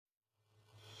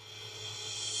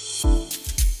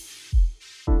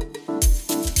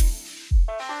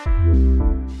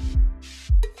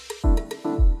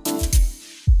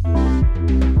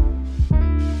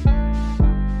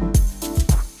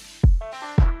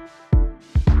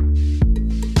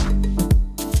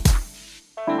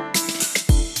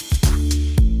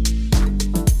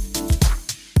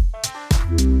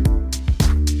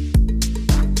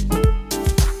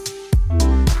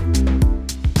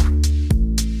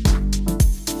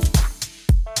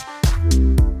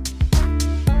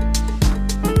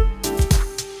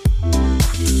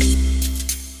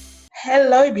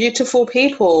Hello, beautiful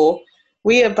people.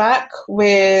 We are back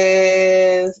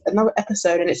with another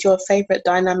episode, and it's your favorite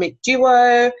dynamic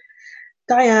duo,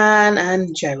 Diane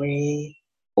and Jerry.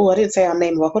 Oh, I didn't say our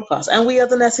name of our podcast. And we are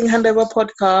the Nursing Handover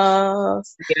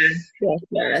Podcast.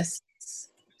 Yes.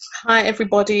 Hi,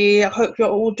 everybody. I hope you're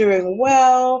all doing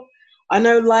well. I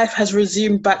know life has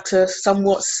resumed back to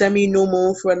somewhat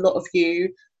semi-normal for a lot of you,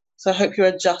 so I hope you're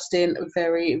adjusting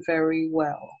very, very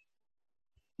well.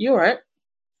 You all right?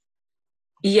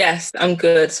 Yes, I'm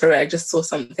good. Sorry, I just saw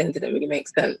something didn't really make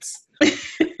sense.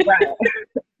 Right.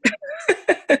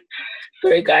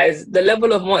 Sorry, guys. The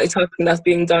level of multitasking that's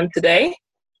being done today,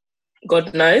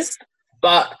 God knows.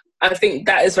 But I think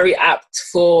that is very apt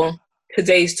for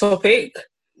today's topic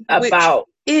about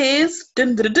Which is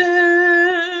dun, dun,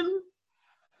 dun,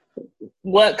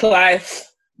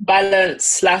 work-life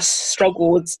balance /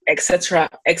 struggles, etc.,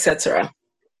 etc.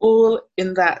 all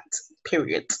in that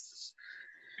period.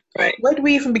 Right. Where do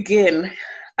we even begin?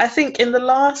 I think in the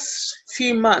last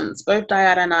few months, both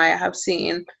Diana and I have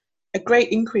seen a great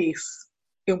increase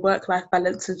in work-life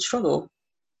balance and struggle.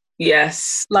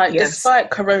 Yes. Despite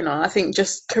Corona, I think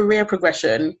just career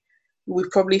progression, we've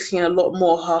probably seen a lot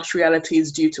more harsh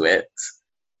realities due to it.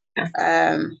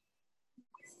 Yeah.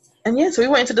 So we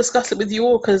wanted to discuss it with you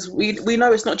all because we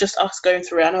know it's not just us going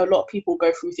through it. I know a lot of people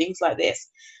go through things like this,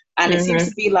 and it seems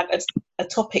to be like a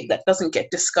topic that doesn't get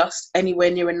discussed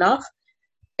anywhere near enough.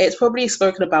 It's probably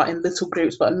spoken about in little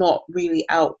groups, but not really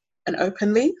out and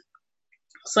openly.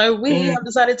 So we have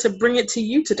decided to bring it to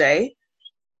you today.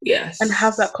 Yes. And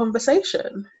have that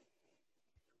conversation.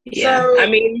 Yeah. So, I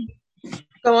mean,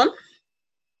 go on.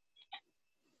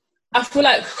 I feel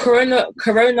like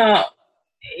Corona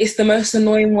is the most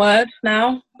annoying word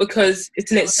now because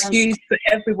it's an excuse for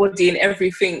everybody and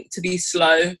everything to be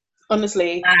slow.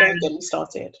 Honestly, don't get me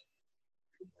started.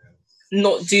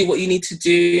 Not do what you need to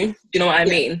do. Do you know what I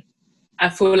mean? I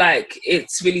feel like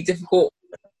it's really difficult.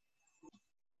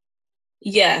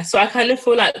 Yeah, so I kind of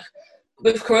feel like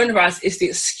with coronavirus, it's the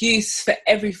excuse for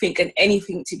everything and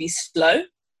anything to be slow.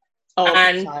 Oh,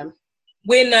 and time.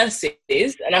 We're nurses,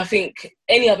 and I think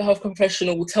any other health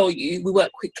professional will tell you we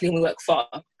work quickly and we work far,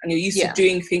 and you're used to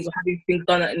doing things or having things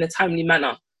done in a timely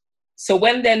manner. So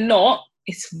when they're not,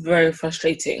 it's very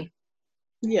frustrating.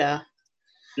 Yeah.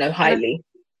 No, highly.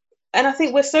 And I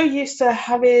think we're so used to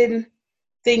having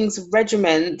things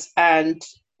regiment and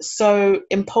so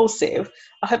impulsive.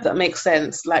 I hope that makes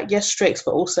sense. Like, yes, strict,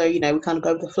 but also, we kind of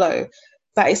go with the flow.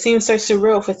 That it seems so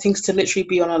surreal for things to literally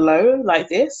be on a low like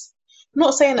this. I'm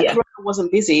not saying that Corona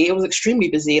wasn't busy. It was extremely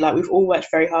busy. Like, we've all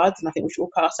worked very hard, and I think we should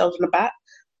all pat ourselves on the back.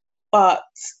 But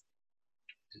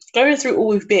going through all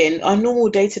we've been, our normal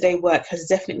day-to-day work has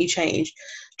definitely changed.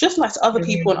 Just like to other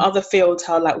people in other fields,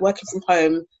 how like working from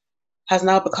home has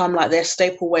now become like their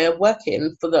staple way of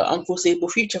working for the unforeseeable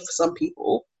future for some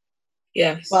people.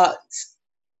 Yes. But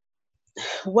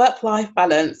work-life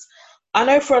balance, I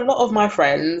know for a lot of my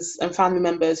friends and family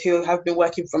members who have been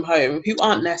working from home, who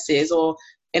aren't nurses or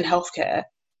in healthcare,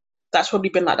 that's probably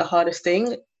been like the hardest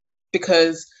thing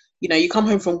because, you come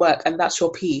home from work and that's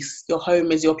your peace. Your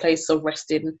home is your place of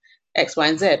resting X, Y,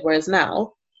 and Z. Whereas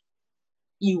now,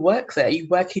 you work there. You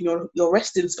work in your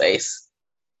resting space.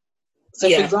 So,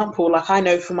 for example, like I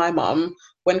know for my mum,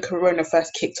 when Corona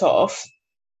first kicked off,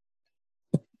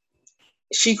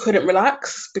 she couldn't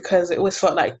relax because it always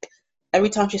felt like every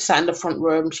time she sat in the front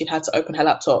room, she'd had to open her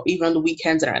laptop, even on the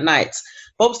weekends and at night.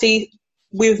 But obviously,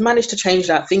 we've managed to change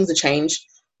that. Things have changed.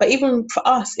 But even for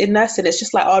us in nursing, it's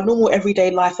just like our normal everyday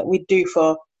life that we do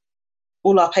for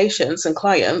all our patients and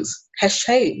clients has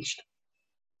changed.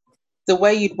 The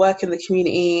way you'd work in the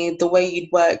community, the way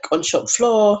you'd work on shop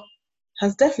floor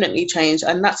has definitely changed.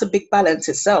 And that's a big balance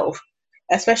itself,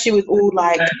 especially with all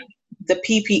like the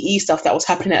PPE stuff that was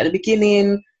happening at the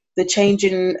beginning, the change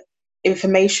in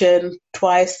information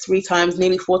twice, 3 times,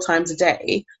 nearly 4 times a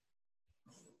day.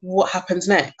 What happens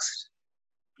next?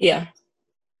 Yeah.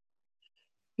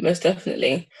 Most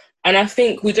definitely. And I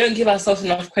think we don't give ourselves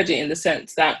enough credit in the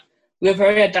sense that we're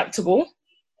very adaptable.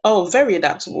 Oh, very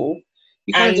adaptable.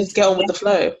 You can't just get on with the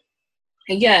flow.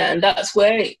 Yeah, and that's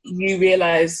where you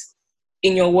realise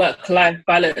in your work-life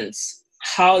balance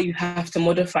how you have to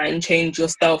modify and change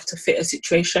yourself to fit a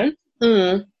situation.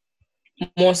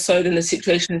 More so than the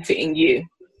situation fitting you.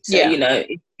 So,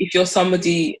 if you're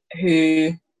somebody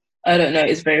who, I don't know,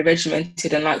 is very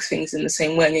regimented and likes things in the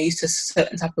same way and you're used to a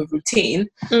certain type of routine,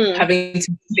 having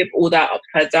to flip all that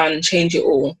upside down and change it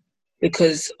all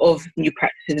because of new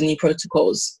practices and new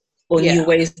protocols or new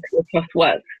ways that your trust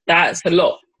works, that's a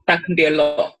lot. That can be a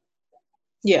lot.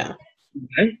 Yeah.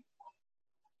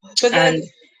 But then,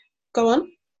 go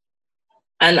on.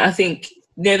 And I think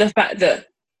the fact that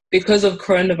because of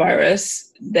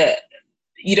coronavirus, that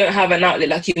you don't have an outlet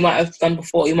like you might have done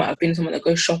before. You might have been someone that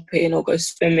goes shopping or goes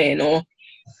swimming or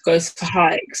goes for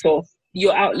hikes, or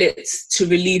your outlets to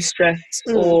relieve stress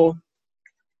or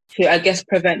to, I guess,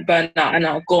 prevent burnout are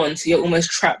now gone. So you're almost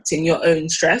trapped in your own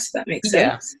stress. If that makes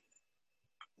sense.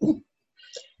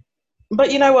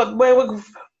 But you know what?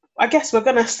 I guess we're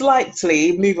going to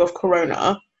slightly move off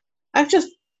Corona and just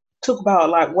talk about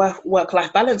like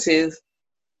work-life balances.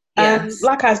 And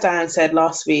like as Diane said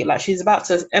last week, like she's about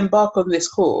to embark on this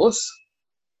course.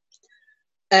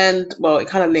 And well, it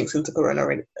kind of links into Corona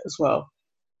as well.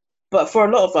 But for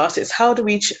a lot of us, it's how do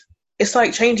we... it's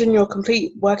like changing your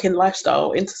complete working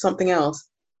lifestyle into something else.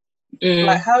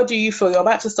 Like, how do you feel? You're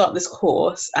about to start this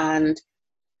course, and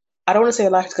I don't want to say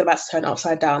your life is about to turn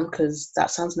upside down because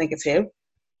that sounds negative,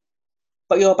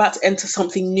 but you're about to enter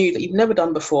something new that you've never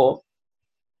done before.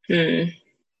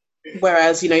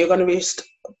 Whereas, you know, you're going to be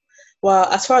well,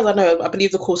 as far as I know, I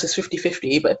believe the course is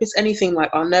 50-50, but if it's anything like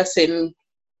our nursing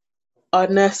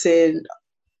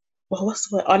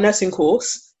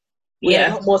course, we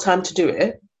have a lot more time to do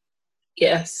it.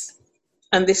 Yes.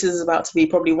 And this is about to be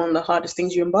probably one of the hardest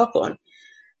things you embark on.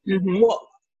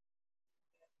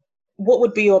 What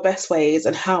would be your best ways,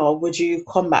 and how would you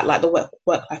combat like the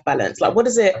work-life balance? Like, what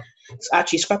does it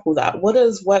actually scrapple that? What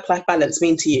does work-life balance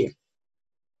mean to you?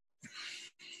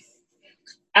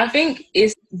 I think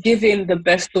it's giving the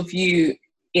best of you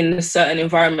in a certain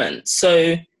environment.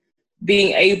 So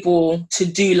being able to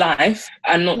do life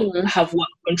and not have work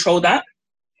control that.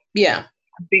 Yeah.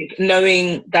 I think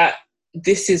knowing that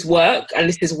this is work and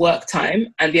this is work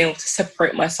time, and being able to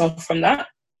separate myself from that.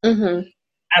 And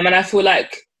I feel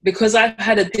like because I've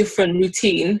had a different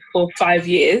routine for 5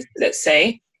 years, let's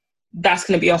say, that's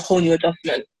going to be a whole new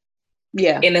adjustment.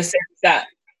 Yeah. In a sense that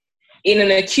in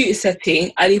an acute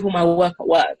setting, I leave all my work at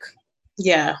work.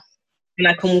 Yeah. And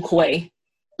I can walk away.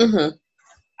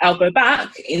 I'll go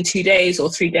back in 2 days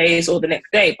or 3 days or the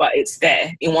next day, but it's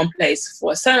there in one place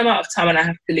for a certain amount of time and I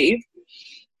have to leave.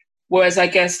 Whereas I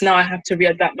guess now I have to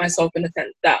readapt myself in the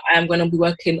sense that I am going to be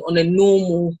working on a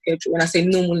normal schedule. When I say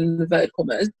normal in inverted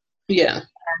commas,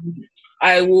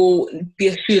 I will be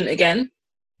a student again.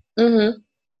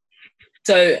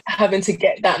 So having to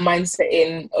get that mindset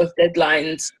in of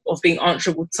deadlines, of being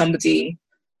answerable to somebody,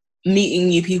 meeting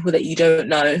new people that you don't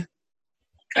know,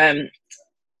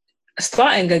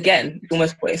 starting again is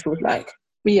almost what it feels like.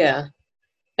 Yeah.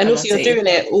 And also you're doing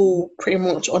it all pretty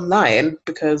much online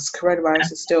because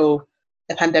coronavirus is still,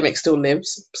 the pandemic still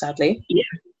lives, sadly. Yeah,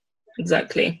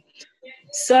 exactly.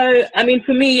 So, I mean,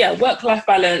 for me, work-life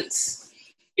balance,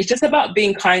 it's just about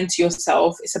being kind to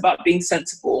yourself. It's about being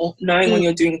sensible, knowing when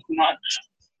you're doing too much,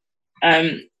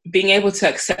 being able to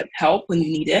accept help when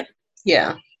you need it.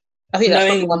 Yeah, I think that's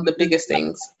probably one of the biggest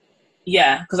things.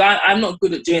 Yeah, because I'm not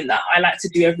good at doing that. I like to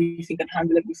do everything and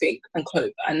handle everything and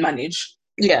cope and manage.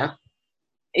 Yeah.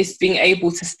 It's being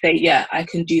able to say, yeah, I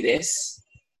can do this.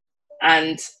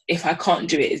 And if I can't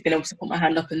do it, it's being able to put my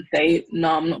hand up and say,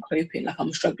 no, I'm not coping, like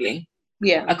I'm struggling.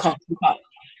 Yeah. I can't keep up.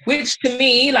 Which to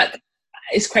me, like,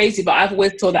 it's crazy, but I've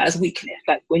always thought that as weakness.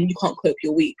 Like when you can't cope,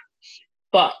 you're weak.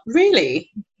 But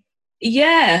really?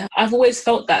 Yeah, I've always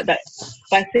felt that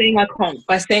by saying I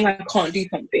can't do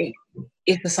something,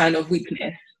 it's a sign of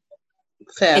weakness.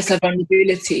 Fair. It's a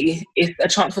vulnerability. It's a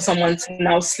chance for someone to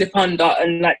now slip under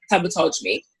and like sabotage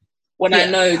me when I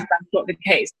know that's not the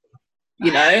case.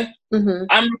 You know,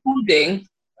 I'm recording,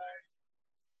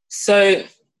 so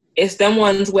it's them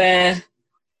ones where,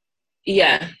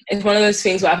 it's one of those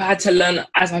things where I've had to learn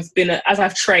as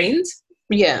I've trained,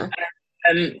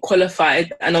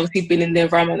 qualified, and obviously been in the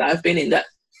environment that I've been in. That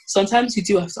sometimes you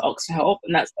do have to ask for help,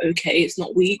 and that's okay. It's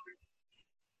not weak,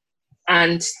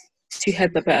 and 2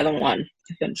 heads are better than 1,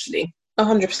 essentially.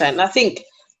 100%. I think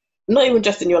not even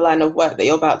just in your line of work that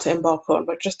you're about to embark on,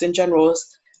 but just in general,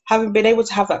 having been able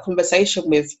to have that conversation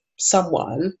with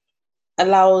someone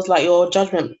allows like your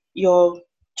judgment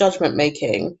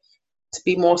making to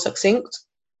be more succinct.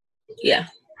 Yeah,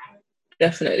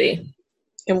 definitely.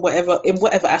 In whatever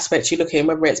aspect you look in,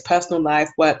 whether it's personal life,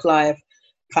 work life,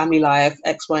 family life,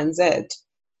 X, Y, and Z.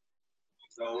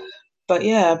 But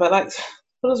like,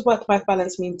 what does work-life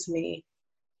balance mean to me?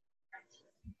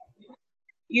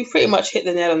 You pretty much hit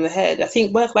the nail on the head. I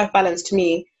think work-life balance to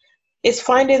me is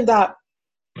finding that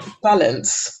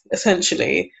balance,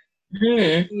 essentially,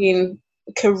 between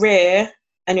career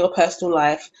and your personal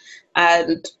life.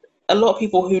 And a lot of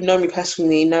people who know me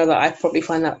personally know that I probably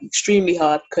find that extremely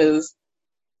hard because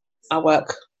I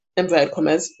work, inverted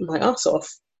commas, my ass off.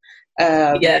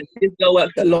 Yeah, this girl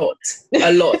worked a lot.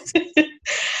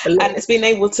 And it's being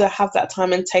able to have that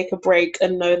time and take a break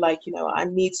and know, like, you know, I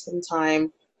need some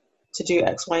time to do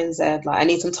X, Y, and Z. Like, I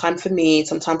need some time for me,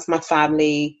 some time for my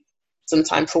family, some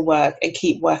time for work, and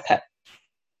keep work at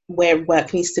where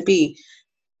work needs to be.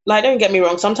 Like, don't get me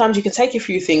wrong, sometimes you can take a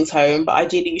few things home, but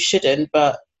ideally you shouldn't.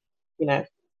 But, you know,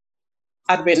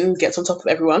 admin gets on top of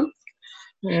everyone.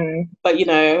 But, you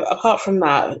know, apart from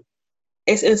that,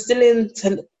 it's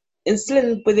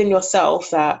instilling within yourself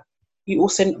that you're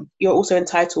also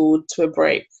entitled to a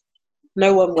break.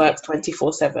 No one works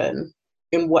 24/7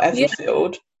 in whatever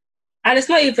field. And it's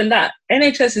not even that.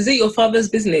 NHS, is it your father's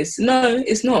business? No,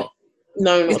 it's not.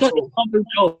 No, not it's not at your all. father's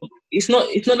job. It's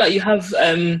not that you have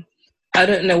I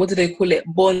don't know, what do they call it,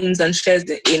 bonds and shares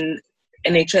in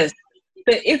NHS.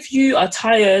 But if you are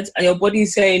tired and your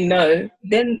body's saying no,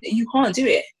 then you can't do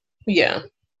it. Yeah.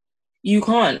 You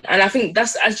can't. And I think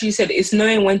that's, as you said, it's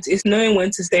knowing when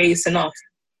to say it's enough.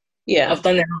 Yeah. I've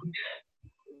done it.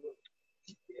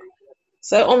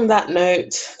 So on that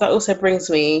note, that also brings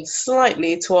me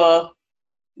slightly to our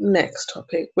next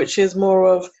topic, which is more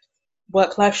of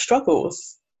work-life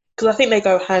struggles. Because I think they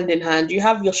go hand in hand. You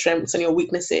have your strengths and your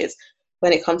weaknesses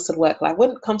when it comes to work life,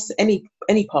 when it comes to any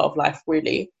part of life,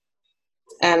 really.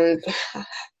 And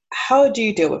how do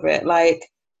you deal with it? Like,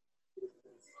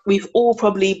 we've all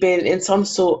probably been in some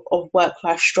sort of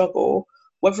work-life struggle,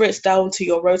 whether it's down to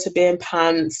your rota being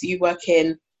pants, you work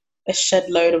in a shed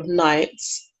load of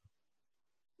nights,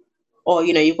 or,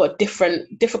 you know, you've got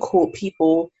difficult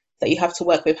people that you have to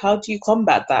work with. How do you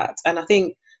combat that? And I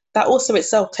think that also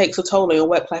itself takes a toll on your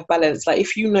work-life balance. Like,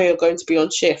 if you know you're going to be on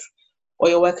shift, or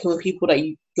you're working with people that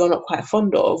you're not quite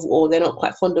fond of, or they're not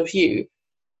quite fond of you,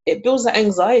 it builds that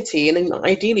anxiety. And then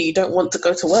ideally you don't want to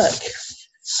go to work,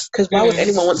 because why would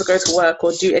anyone want to go to work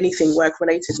or do anything work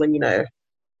related when, you know,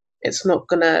 it's not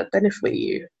gonna benefit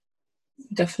you?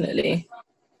 Definitely.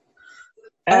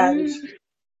 And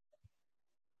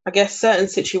I guess certain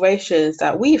situations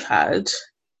that we've had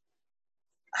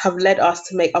have led us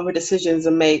to make other decisions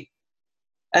and make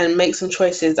some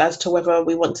choices as to whether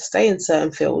we want to stay in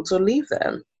certain fields or leave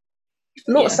them.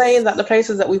 Not saying that the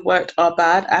places that we've worked are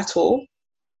bad at all,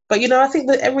 but, you know, I think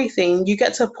with everything, you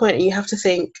get to a point and you have to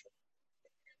think,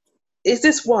 is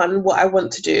this, one, what I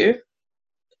want to do?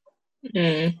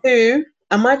 Two,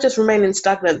 am I just remaining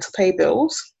stagnant to pay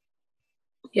bills?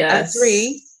 And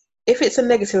three, if it's a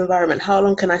negative environment, how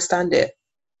long can I stand it?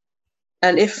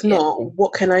 And if not,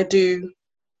 what can I do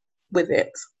with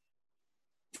it?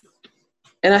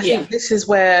 And I think this is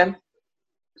where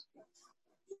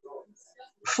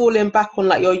falling back on,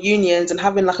 like, your unions and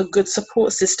having, like, a good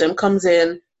support system comes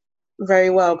in very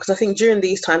well. Because I think during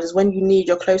these times is when you need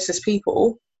your closest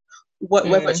people,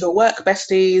 whether it's your work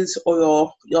besties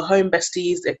or your home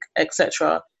besties,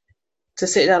 etc., to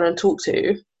sit down and talk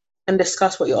to and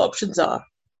discuss what your options are.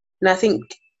 And I think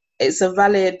it's a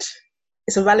valid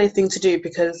thing to do,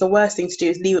 because the worst thing to do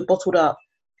is leave it bottled up.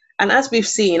 And as we've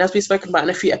spoken about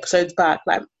in a few episodes back,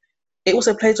 like, it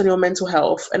also plays on your mental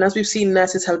health. And as we've seen,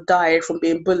 nurses have died from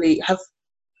being bullied,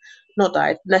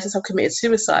 nurses have committed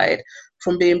suicide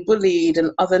from being bullied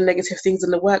and other negative things in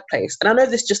the workplace. And I know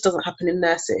this just doesn't happen in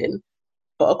nursing,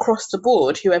 but across the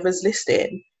board, whoever's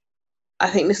listening, I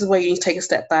think this is where you need to take a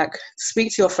step back,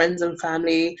 speak to your friends and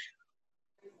family,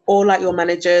 or like your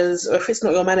managers, or if it's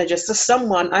not your managers, to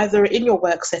someone either in your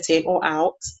work setting or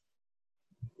out,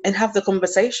 and have the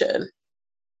conversation.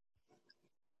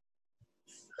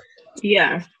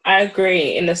 Yeah, I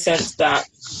agree in the sense that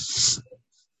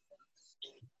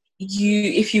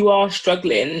if you are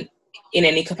struggling in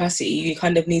any capacity, you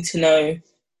kind of need to know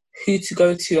who to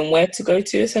go to and where to go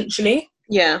to, essentially.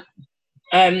 Yeah.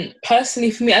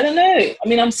 Personally, for me, I don't know. I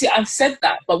mean, I've said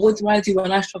that, but what do I do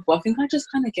when I struggle? I think I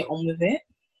just kind of get on with it.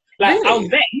 Like,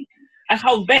 really?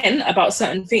 I'll vent about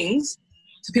certain things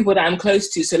to people that I'm close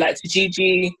to. So, like, to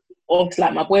Gigi, or to,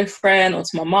 like, my boyfriend, or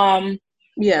to my mom.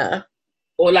 Yeah.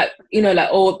 Or, like, you know, like,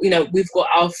 or, you know, we've got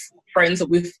our friends that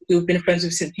we've been friends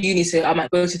with since uni. So I might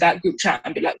go to that group chat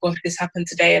and be like, gosh, this happened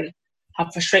today, and how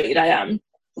frustrated I am.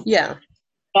 Yeah.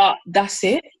 But that's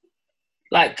it.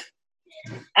 Like,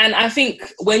 and I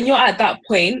think when you're at that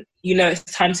point, you know, it's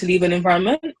time to leave an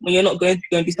environment when you're not going to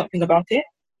go and do something about it.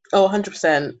 Oh,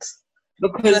 100%.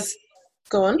 Because,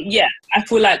 go on. Yeah, I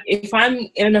feel like if I'm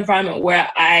in an environment where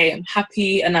I am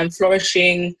happy and I'm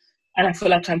flourishing and I feel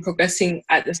like I'm progressing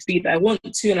at the speed I want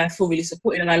to, and I feel really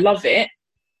supported and I love it,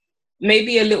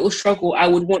 maybe a little struggle, I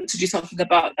would want to do something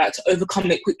about that to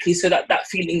overcome it quickly so that that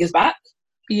feeling is back.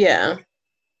 Yeah.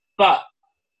 But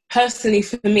personally,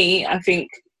 for me, I think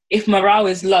if morale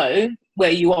is low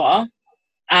where you are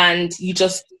and you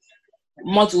just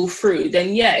muddle through,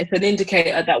 then yeah, it's an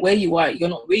indicator that where you are, you're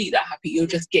not really that happy. You're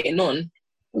just getting on,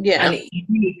 Yeah. and you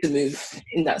need to move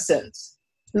in that sense.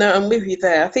 No, I'm with you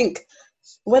there. I think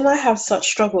when I have such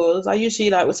struggles, I usually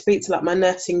like would speak to like my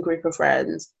nursing group of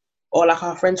friends or like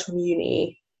our friends from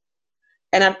uni,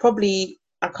 and I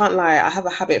can't lie, I have a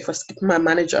habit for skipping my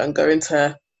manager and going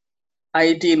to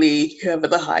ideally whoever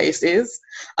the highest is.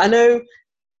 I know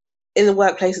in the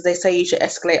workplaces they say you should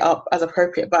escalate up as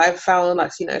appropriate, but I've found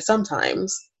like, you know,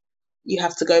 sometimes you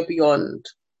have to go beyond.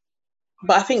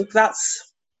 But I think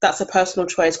that's a personal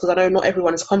choice, because I know not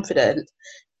everyone is confident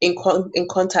in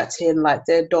contacting like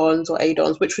their dons or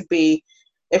ADONs, which would be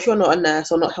if you're not a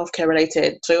nurse or not healthcare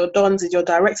related. So your dons is your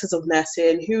directors of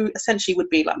nursing, who essentially would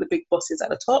be like the big bosses at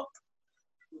the top,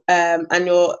 and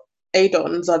your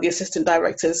ADONs are the assistant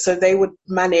directors. So they would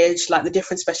manage like the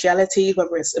different specialities,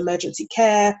 whether it's emergency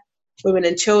care, women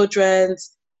and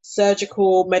children's,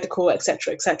 surgical, medical,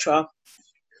 etc., etc.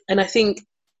 And I think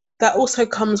that also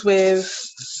comes with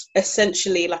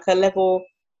essentially like a level,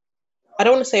 I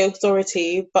don't want to say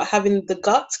authority, but having the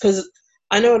guts, because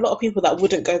I know a lot of people that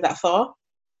wouldn't go that far.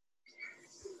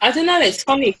 I don't know, it's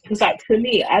funny because like for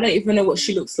me, I don't even know what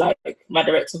she looks like, my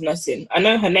director of nursing. I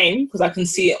know her name because I can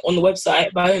see it on the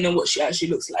website, but I don't know what she actually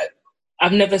looks like.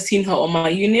 I've never seen her on my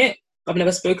unit. I've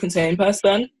never spoken to her in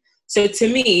person. So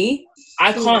to me,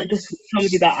 I can't just be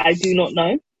somebody that I do not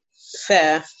know.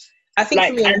 Fair. I think for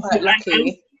Like, me, I'm quite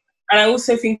lucky. And I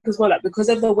also think as well, like, because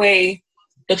of the way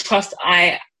the trust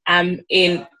I am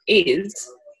in is,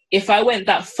 if I went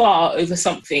that far over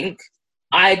something,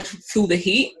 I'd feel the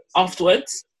heat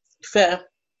afterwards. Fair.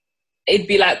 It'd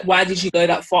be like, why did you go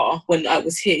that far when I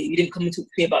was here? You didn't come and talk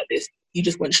to me about this. You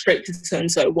just went straight to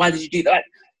so-and-so. Why did you do that? Like,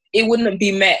 it wouldn't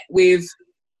be met with,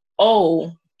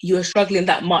 oh, you were struggling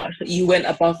that much that you went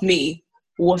above me.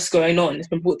 What's going on? It's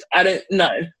important. I don't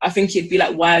know. I think it'd be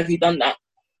like, why have you done that?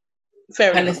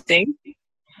 Fair kind enough. of thing.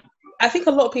 I think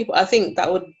I think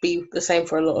that would be the same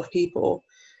for a lot of people.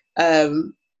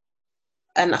 And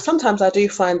sometimes I do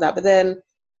find that, but then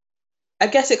I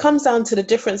guess it comes down to the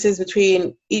differences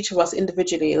between each of us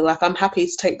individually. Like, I'm happy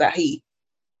to take that heat,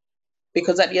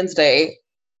 because at the end of the day,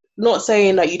 not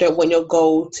saying that you don't want your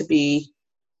goal to be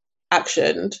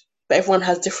actioned, but everyone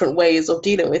has different ways of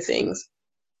dealing with things.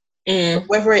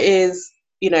 Whether it is,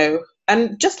 you know,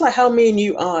 and just like how me and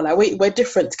you are, like we're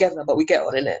different together, but we get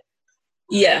on in it.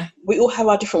 Yeah. We all have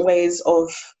our different ways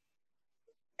of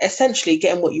essentially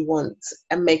getting what you want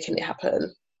and making it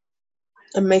happen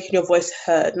and making your voice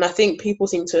heard. And I think people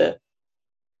seem to,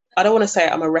 I don't want to say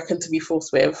I'm a reckon to be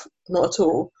forced with, not at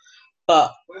all,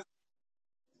 but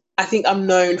I think I'm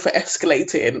known for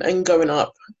escalating and going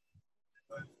up.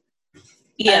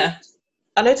 Yeah.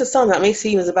 And I know to some that may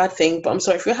seem as a bad thing, but I'm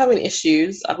sorry, if you're having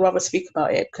issues, I'd rather speak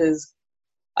about it, because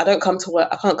I can't come to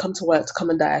work to come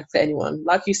and die for anyone.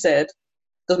 Like you said,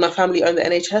 does my family own the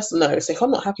NHS? No. So if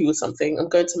I'm not happy with something, I'm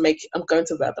going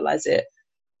to verbalize it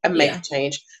and make a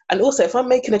change. And also, if I'm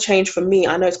making a change for me,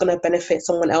 I know it's going to benefit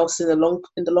someone else in the long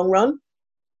run.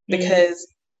 Because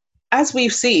as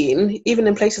we've seen, even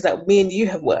in places that me and you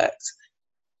have worked,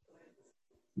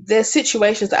 there's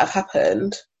situations that have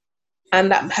happened and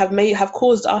that have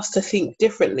caused us to think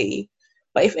differently.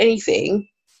 But if anything,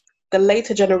 the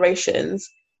later generations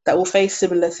that will face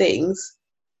similar things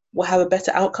will have a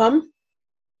better outcome.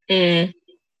 So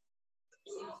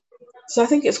I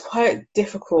think it's quite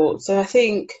difficult. So I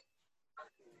think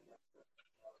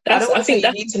you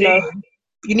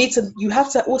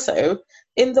have to also,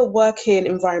 in the working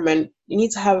environment, you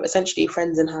need to have essentially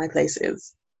friends in high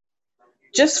places.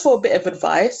 Just for a bit of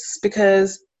advice,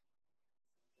 because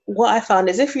what I found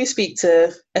is if you speak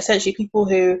to essentially people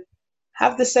who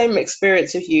have the same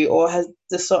experience as you, or has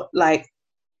the sort like,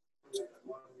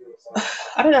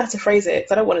 I don't know how to phrase it,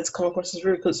 because I don't want it to come across as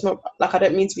rude, because it's not like, I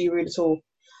don't mean to be rude at all.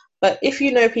 But if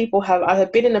you know people have either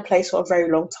been in a place for a very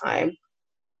long time,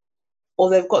 or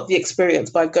they've got the experience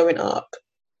by going up,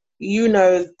 you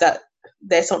know that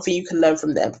there's something you can learn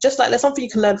from them. Just like there's something you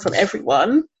can learn from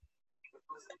everyone.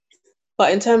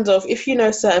 But in terms of, if you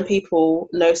know certain people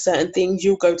know certain things,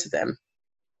 you'll go to them.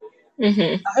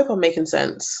 I hope I'm making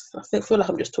sense. I feel like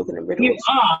I'm just talking in riddles. You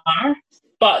are,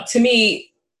 but to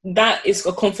me, that is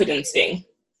a confidence thing.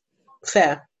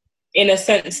 Fair. In a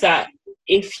sense that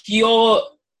if you're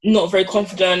not very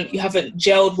confident, you haven't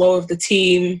gelled well with the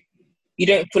team, you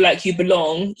don't feel like you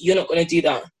belong, you're not going to do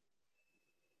that.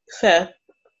 Fair.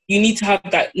 You need to have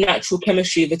that natural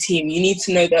chemistry of a team. You need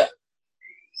to know that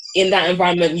in that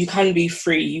environment, you can be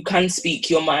free, you can speak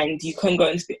your mind, you can go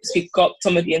and speak up to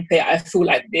somebody and say, I feel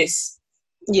like this.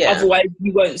 Yeah. Otherwise,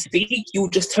 you won't speak, you'll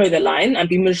just toe the line and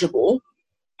be miserable.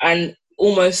 And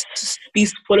almost be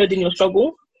swallowed in your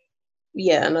struggle.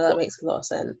 Yeah, no, that makes a lot of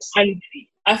sense. And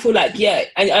I feel like, yeah,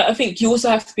 and I think you also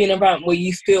have to be in an environment where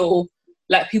you feel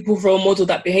like people role model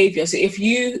that behavior. So if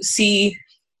you see,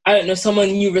 I don't know,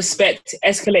 someone you respect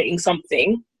escalating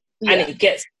something and it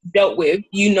gets dealt with,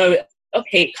 you know,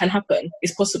 okay, it can happen.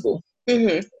 It's possible.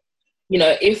 Mm-hmm. You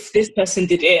know, if this person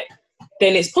did it,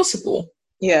 then it's possible.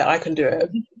 Yeah, I can do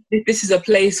it. This is a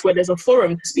place where there's a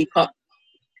forum to speak up.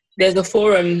 There's a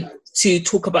forum to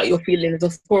talk about your feelings.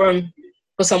 There's a forum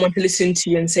for someone to listen to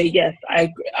you and say, yes,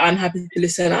 I'm happy to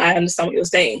listen. I understand what you're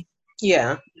saying.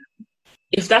 Yeah.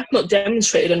 If that's not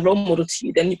demonstrated and role model to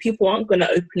you, then people aren't going to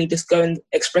openly just go and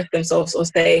express themselves or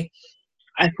say,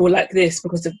 I feel like this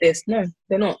because of this. No,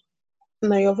 they're not.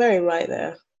 No, you're very right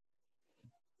there.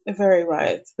 You're very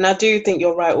right. And I do think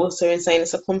you're right also in saying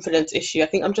it's a confidence issue. I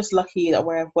think I'm just lucky that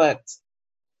where I've worked,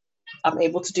 I'm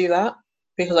able to do that,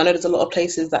 because I know there's a lot of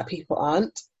places that people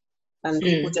aren't, and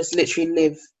people just literally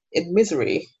live in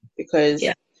misery because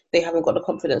they haven't got the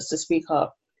confidence to speak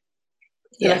up.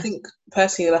 And I think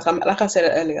personally, like I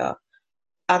said earlier,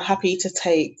 I'm happy to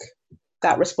take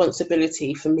that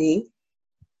responsibility for me,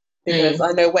 because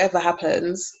I know whatever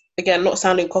happens, again, not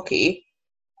sounding cocky,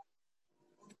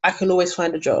 I can always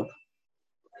find a job.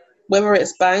 Whether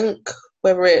it's bank,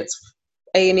 whether it's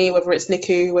A&E, whether it's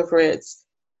NICU, whether it's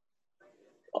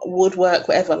woodwork,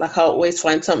 whatever, like I'll always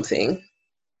find something.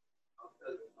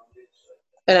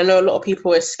 And I know a lot of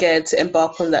people are scared to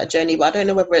embark on that journey, but I don't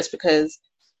know whether it's because,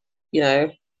 you know,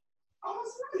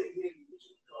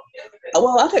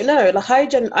 well, I don't know. Like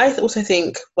I also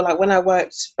think, well, like when I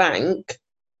worked bank,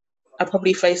 I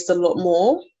probably faced a lot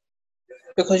more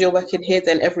because you're working here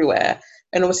than everywhere,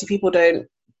 and obviously people don't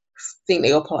think that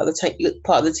you're part of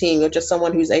the team. You're just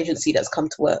someone whose agency that's come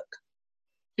to work.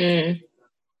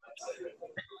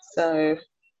 So,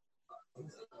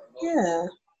 yeah,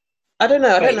 I don't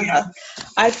know. I don't know how.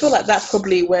 I feel like that's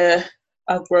probably where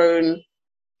I've grown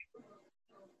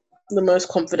the most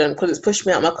confident, because it's pushed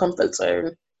me out of my comfort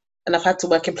zone, and I've had to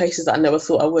work in places that I never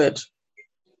thought I would.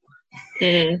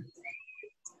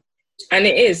 And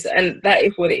it is, and that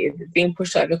is what it is. It's being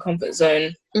pushed out of your comfort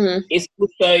zone. It's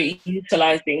also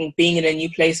utilizing being in a new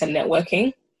place and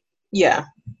networking. Yeah.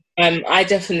 I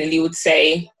definitely would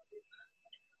say,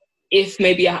 if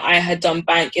maybe I had done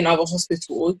bank in other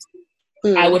hospitals,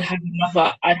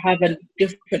 I'd have a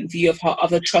different view of how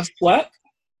other trusts work.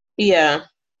 Yeah.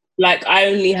 Like, I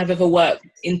only have ever worked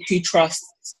in 2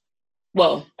 trusts.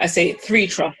 Well, I say 3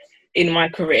 trusts in my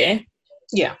career.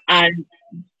 Yeah. And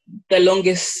the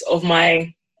longest of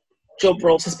my job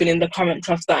roles has been in the current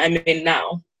trust that I'm in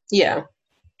now. Yeah.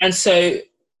 And so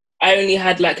I only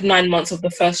had like 9 months of the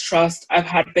first trust. I've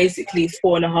had basically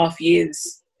 4.5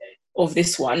 years of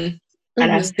this one,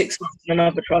 and I have 6 months in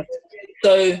another trust.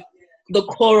 So the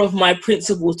core of my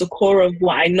principles, the core of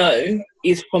what I know,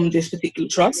 is from this particular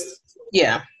trust.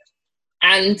 Yeah.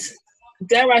 And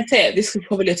dare I say it, this is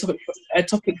probably a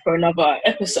topic for another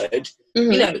episode.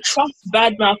 You know, trust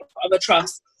badmouth other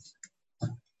trusts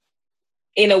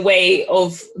in a way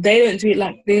of, they don't do it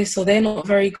like this, or they're not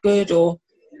very good, or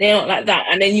they're not like that.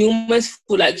 And then you almost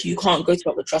feel like you can't go to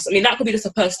other trusts. I mean, that could be just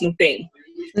a personal thing.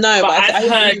 No, but I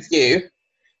agree with you.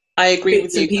 I agree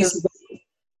with you. Because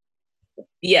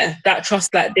yeah, that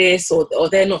trust like this, or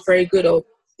they're not very good, or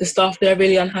the staff, they're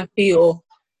really unhappy,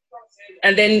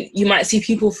 and then you might see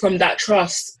people from that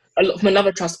trust, a lot from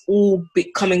another trust, all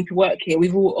coming to work here.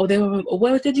 We've all,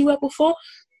 where did you work before?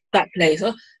 That place.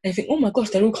 And you think, oh my gosh,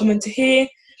 they're all coming to here.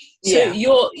 So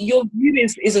your view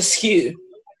is askew.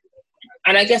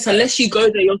 And I guess unless you go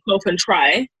there yourself and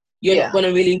try, you're not going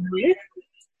to really know.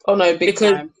 Oh no,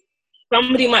 because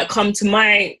somebody might come to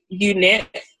my unit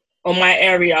or my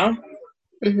area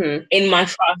in my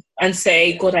trust and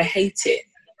say, God, I hate it.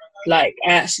 Like,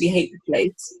 I actually hate the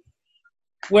place.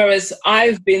 Whereas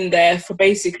I've been there for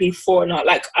basically 4.5,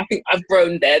 like, I think I've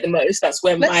grown there the most. That's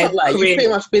where my career... You've pretty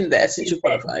much been there since you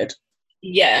qualified.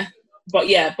 Yeah. But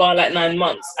yeah, by like 9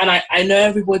 months. And I know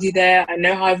everybody there. I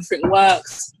know how everything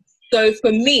works. So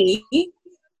for me,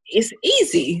 it's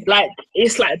easy. Like,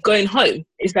 it's like going home.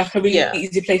 It's like a really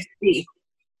easy place to be.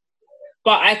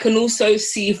 But I can also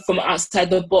see from outside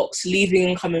the box, leaving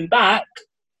and coming back,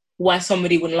 why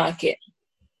somebody wouldn't like it.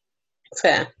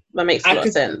 Fair. That makes a lot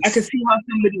of sense. I could see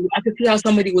how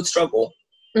somebody would struggle.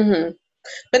 But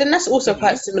then that's also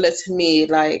quite similar to me.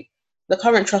 Like, the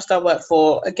current trust I work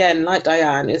for, again, like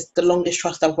Diane, is the longest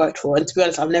trust I've worked for. And to be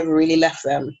honest, I've never really left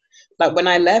them. Like, when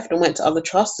I left and went to other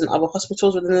trusts and other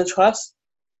hospitals within the trust,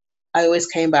 I always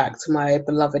came back to my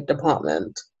beloved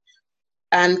department.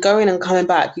 And going and coming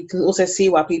back, you can also see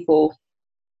why people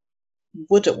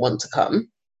wouldn't want to come.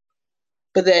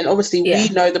 But then obviously Yeah. we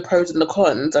know the pros and the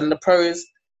cons, and the pros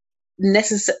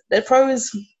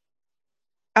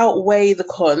outweigh the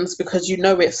cons because you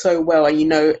know it so well, and you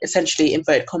know, essentially,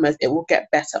 inverted commas, it will get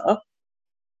better.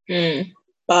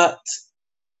 But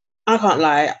I can't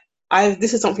lie,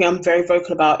 this is something I'm very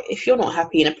vocal about. If you're not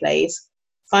happy in a place,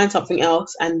 find something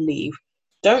else and leave.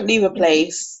 Don't leave a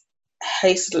place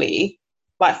hastily.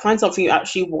 Like, find something you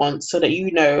actually want so that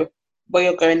you know where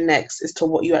you're going next is to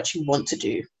what you actually want to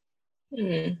do.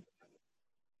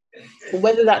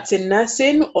 Whether that's in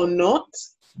nursing or not,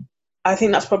 I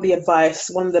think that's probably advice.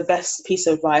 One of the best piece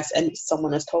of advice and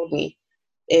someone has told me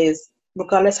is,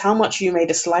 regardless how much you may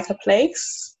dislike a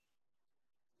place,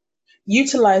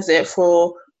 utilize it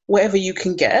for whatever you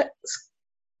can get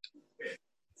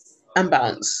and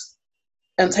bounce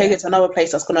and take it to another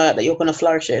place that you're gonna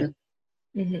flourish in.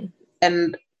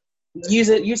 And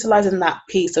utilizing that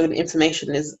piece of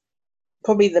information is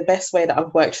probably the best way that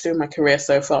I've worked through my career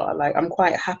so far. Like, I'm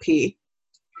quite happy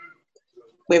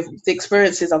with the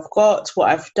experiences I've got, what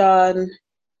I've done,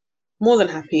 more than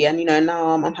happy. And, now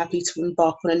I'm happy to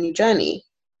embark on a new journey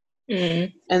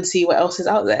and see what else is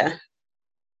out there.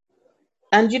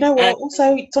 And you know what?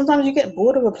 Also, sometimes you get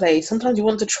bored of a place. Sometimes you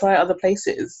want to try other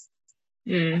places.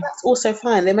 That's also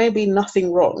fine. There may be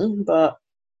nothing wrong, but,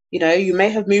 you may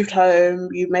have moved home.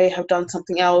 You may have done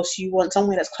something else. You want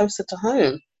somewhere that's closer to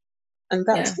home. And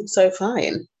that's also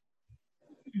fine.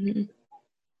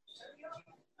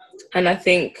 And I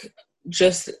think,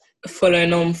 just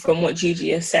following on from what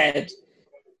Gigi has said,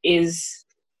 is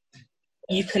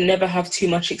you can never have too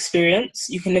much experience.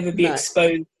 You can never be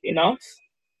exposed enough.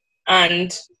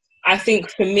 And I think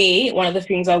for me, one of the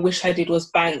things I wish I did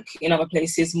was bank in other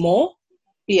places more.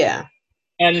 Yeah.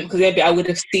 Because maybe I would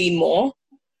have seen more.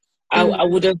 I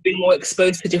would have been more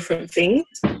exposed to different things.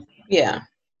 Yeah.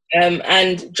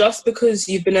 And just because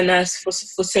you've been a nurse for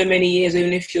so many years,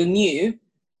 even if you're new,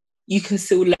 you can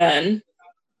still learn.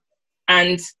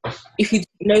 And if you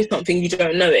know something, you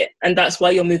don't know it. And that's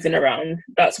why you're moving around.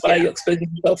 That's why you're exposing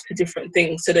yourself to different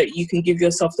things, so that you can give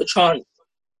yourself the chance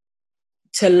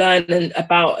to learn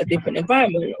about a different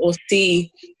environment, or see,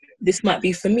 this might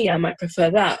be for me. I might prefer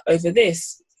that over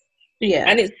this. Yeah.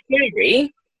 And it's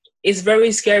scary. It's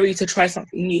very scary to try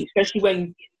something new, especially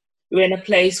when you're in a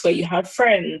place where you have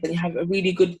friends and you have a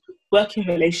really good working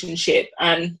relationship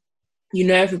and you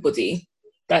know everybody.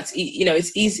 That's,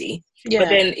 it's easy. Yeah. But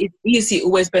then it's easy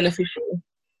always beneficial.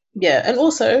 Yeah. And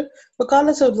also,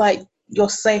 regardless of like your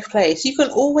safe place, you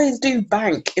can always do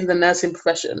bank in the nursing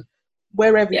profession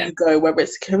wherever you go, whether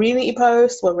it's a community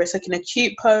post, whether it's like an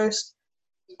acute post,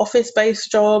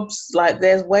 office-based jobs. Like,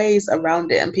 there's ways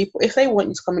around it, and people, if they want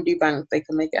you to come and do bank, they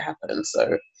can make it happen.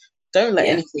 So don't let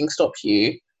anything stop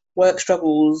you, work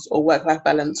struggles or work-life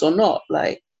balance or not.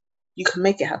 Like, you can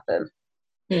make it happen.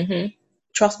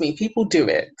 Trust me, people do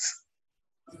it.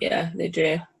 Yeah, they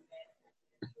do.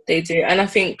 They do. And I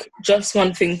think just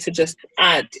one thing to just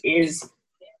add is,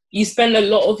 you spend a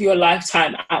lot of your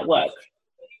lifetime at work.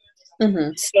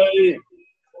 So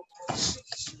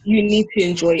you need to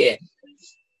enjoy it.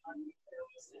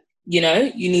 You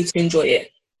need to enjoy it.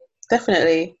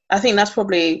 Definitely. I think that's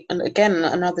probably, and again,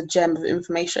 another gem of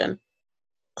information.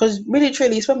 Because really,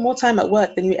 truly, you spend more time at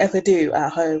work than you ever do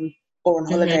at home or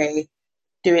on holiday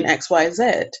doing X, Y,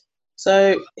 Z.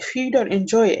 So if you don't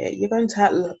enjoy it, you're going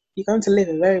to live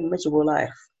a very miserable life.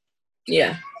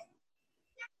 Yeah.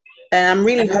 And I'm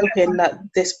really hoping that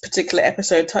this particular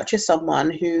episode touches someone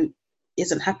who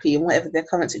isn't happy in whatever their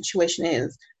current situation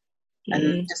is,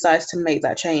 and decides to make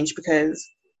that change. Because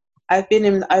I've been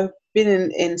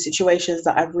in situations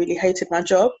that I've really hated my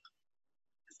job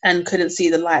and couldn't see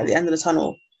the light at the end of the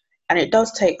tunnel. And it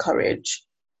does take courage,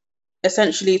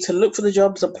 essentially, to look for the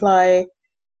jobs, apply,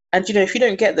 and if you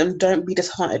don't get them, don't be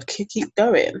disheartened. Keep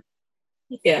going.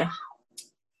 Yeah.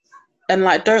 And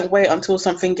don't wait until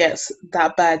something gets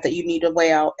that bad that you need a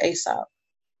way out ASAP.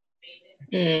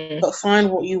 But find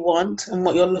what you want and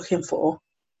what you're looking for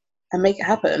and make it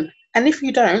happen. And if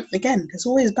you don't, again, there's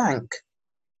always bank.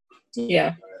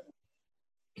 Yeah.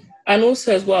 And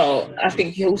also as well, I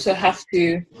think you also have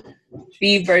to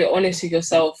be very honest with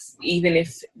yourself, even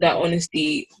if that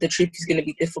honesty, the truth is going to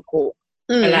be difficult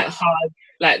and hard,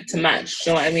 to match. Do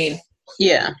you know what I mean?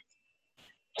 Yeah.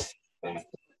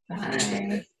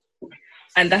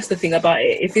 And that's the thing about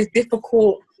it. If it's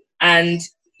difficult and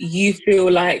you feel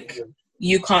like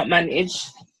you can't manage,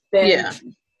 then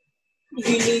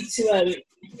you need to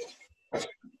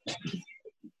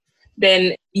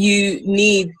then you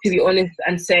need to be honest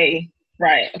and say,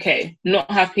 right, okay, not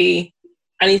happy.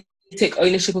 I need to take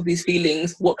ownership of these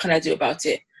feelings. What can I do about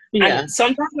it? Yeah. And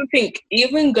sometimes I think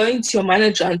even going to your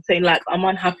manager and saying, I'm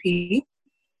unhappy,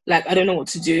 like, I don't know what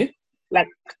to do. Like,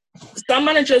 some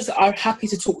managers are happy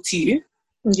to talk to you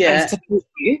and support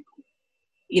you.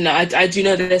 You know, I do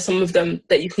know that there's some of them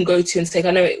that you can go to and say,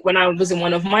 I know when I was in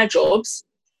one of my jobs,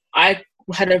 I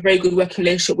had a very good working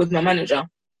relationship with my manager.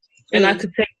 And I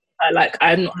could say, like,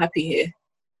 I'm not happy here.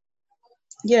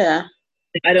 Yeah.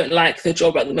 I don't like the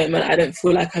job at the moment. I don't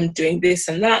feel like I'm doing this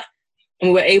and that.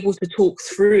 And we were able to talk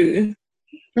through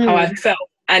how I felt.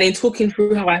 And in talking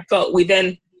through how I felt, we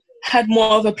then had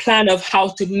more of a plan of how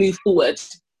to move forward.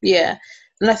 Yeah.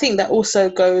 And I think that also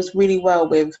goes really well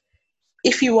with,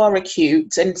 if you are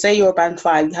acute and say you're a band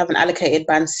 5, you have an allocated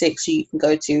band 6 you can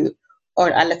go to, or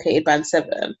an allocated band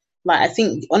 7. Like, I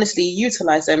think, honestly,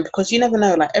 utilize them, because you never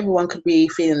know, like, everyone could be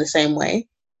feeling the same way.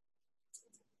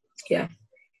 Yeah.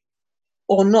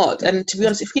 Or not. And to be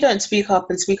honest, if you don't speak up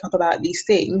about these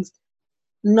things,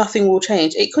 nothing will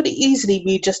change. It could easily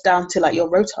be just down to, like, your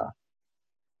rota.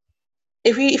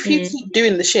 If you keep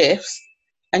doing the shifts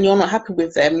and you're not happy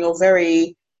with them, you're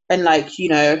very, and, like, you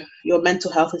know, your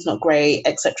mental health is not great,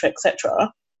 etc.,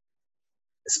 etc.,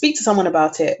 speak to someone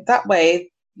about it. That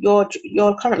way, your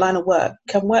current line of work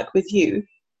can work with you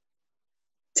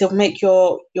to make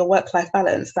your work-life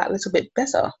balance that little bit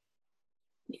better.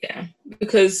 Yeah,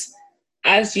 because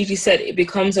as Gigi said, it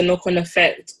becomes a knock-on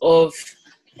effect of,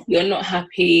 you're not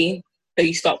happy, so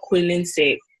you start calling in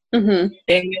sick. Then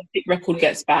your sick record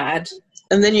gets bad.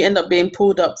 And then you end up being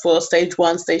pulled up for stage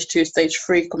 1, stage 2, stage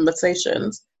 3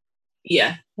 conversations.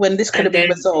 Yeah. When this could have been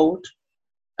resolved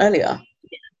earlier.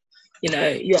 You know,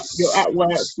 you're at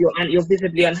work, you're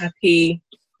visibly unhappy.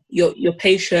 Your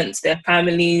patients, their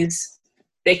families,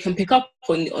 they can pick up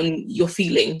on your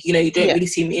feeling. You know, you don't really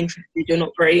seem interested. You're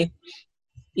not very,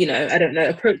 you know, I don't know,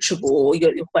 approachable.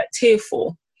 You're quite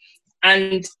tearful,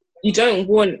 and you don't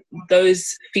want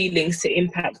those feelings to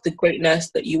impact the great nurse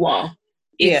that you are.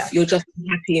 If you're just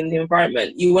happy in the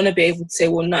environment, you want to be able to say,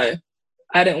 well, no,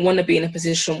 I don't want to be in a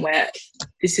position where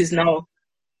this is now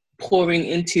pouring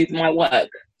into my work.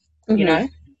 You know?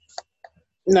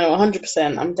 No,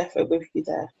 100%. I'm definitely with you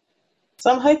there.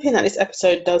 So I'm hoping that this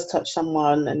episode does touch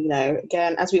someone. And, you know,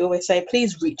 again, as we always say,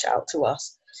 please reach out to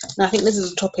us. And I think this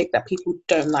is a topic that people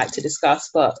don't like to discuss,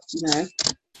 but, you know,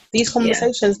 these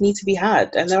conversations need to be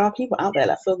had. And there are people out there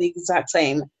that feel the exact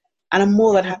same. And I'm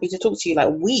more than happy to talk to you.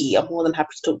 Like, we are more than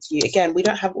happy to talk to you. Again, we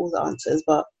don't have all the answers,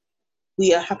 but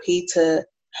we are happy to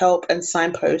help and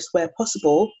signpost where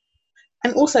possible.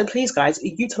 And also, please, guys,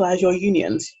 utilize your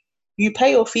unions. You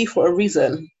pay your fee for a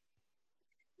reason.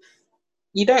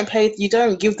 You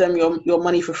don't give them your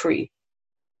money for free.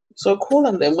 So call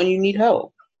on them when you need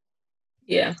help.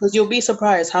 Yeah. Because you'll be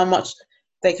surprised how much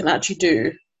they can actually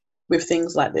do with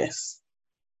things like this.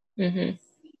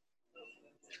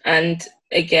 And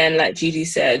again, like Gigi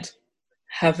said,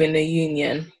 having a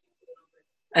union,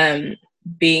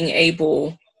 being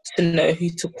able to know who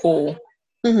to call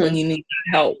when you need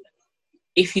help.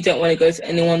 If you don't want to go to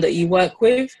anyone that you work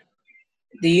with,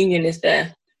 the union is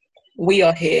there. We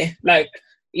are here. Like,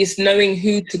 it's knowing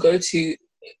who to go to,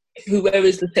 whoever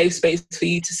is the safe space for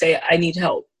you to say, I need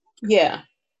help. Yeah.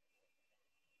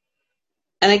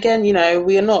 And again, you know,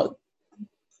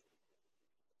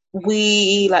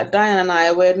 like Diane and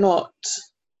I, we're not,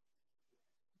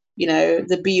 you know,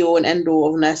 the be all and end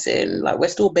all of nursing. Like, we're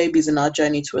still babies in our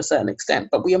journey to a certain extent,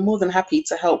 but we are more than happy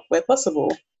to help where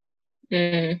possible.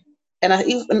 And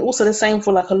also the same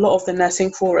for, like, a lot of the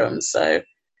nursing forums. So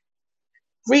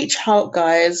reach out,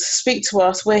 guys. Speak to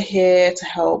us. We're here to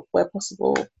help where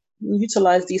possible.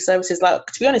 Utilize these services. Like,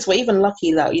 to be honest, we're even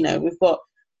lucky that, you know, we've got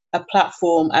a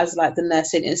platform as, like, the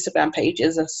nursing Instagram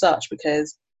pages as such,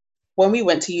 because when we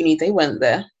went to uni, they weren't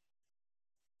there.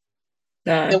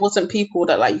 No. There wasn't people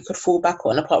that, like, you could fall back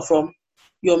on apart from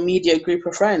your immediate group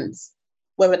of friends,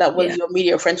 whether that was your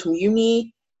immediate friends from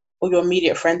uni or your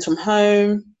immediate friends from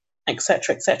home,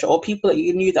 etc., or people that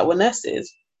you knew that were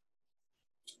nurses.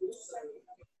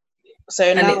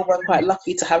 So now we're quite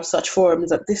lucky to have such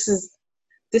forums that this is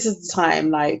the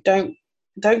time. Like, don't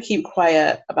keep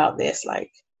quiet about this.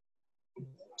 Like,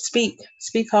 speak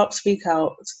up, speak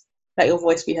out, let your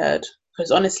voice be heard.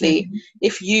 Because honestly,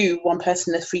 if one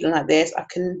person is feeling like this, I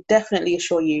can definitely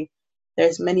assure you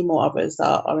there's many more others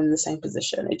that are in the same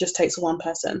position. It just takes one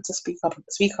person to speak up and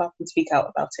speak out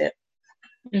about it.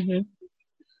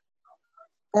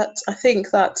 But I think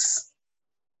that's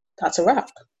a wrap.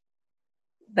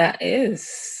 That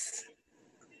is.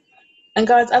 And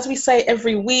guys, as we say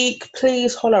every week,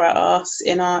 please holler at us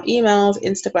in our emails,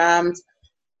 Instagrams,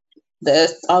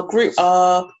 our group,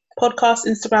 our podcast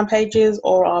Instagram pages,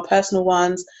 or our personal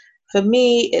ones. For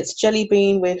me, it's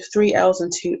Jellybean with 3 L's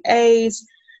and 2 A's.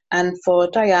 And for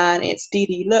Diane, it's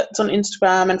Dee Lutz on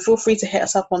Instagram. And feel free to hit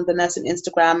us up on the Nursing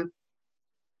Instagram,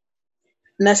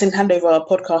 Nursing Handover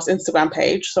podcast Instagram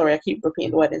page. Sorry, I keep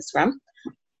repeating the word Instagram.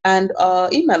 And our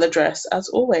email address, as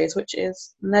always, which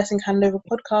is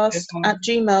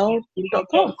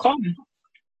nursinghandoverpodcast@gmail.com.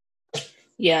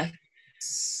 Yeah.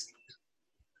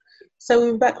 So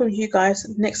we'll be back with you guys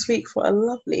next week for a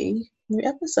lovely new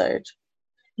episode.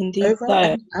 Indeed. Over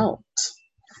and out.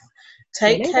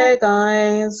 Take care,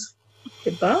 guys.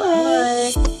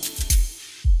 Goodbye. Bye.